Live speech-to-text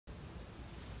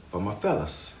For my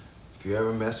fellas, if you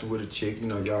ever messing with a chick, you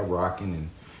know, y'all rocking and,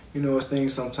 you know, as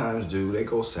things sometimes do, they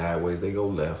go sideways, they go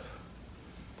left.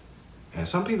 And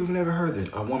some people have never heard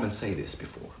a woman say this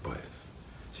before, but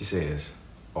she says,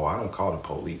 oh, I don't call the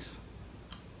police.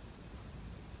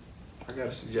 I got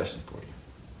a suggestion for you.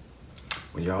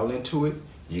 When y'all into it,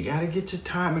 you gotta get your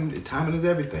timing. Timing is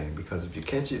everything, because if you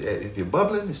catch it, if you're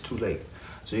bubbling, it's too late.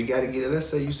 So you gotta get it. Let's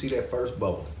say you see that first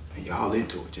bubble and y'all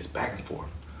into it, just back and forth.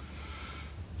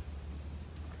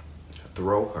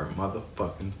 Throw her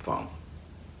motherfucking phone.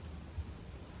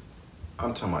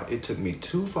 I'm talking about, it took me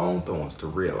 2 phone throwings to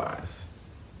realize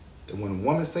that when a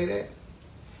woman say that,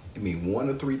 it means 1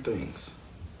 of 3 things.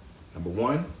 Number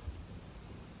 1,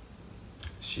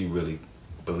 she really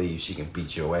believes she can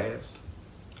beat your ass.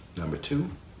 Number 2,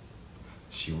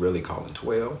 she really calling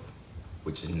 12,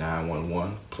 which is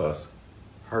 911 plus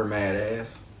her mad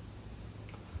ass.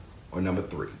 Or number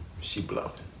 3, she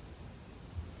bluffing.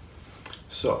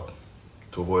 So,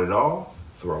 to avoid it all,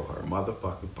 throw her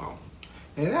motherfucking phone.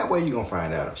 And that way you're gonna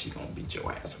find out if she's gonna beat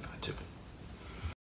your ass or not too.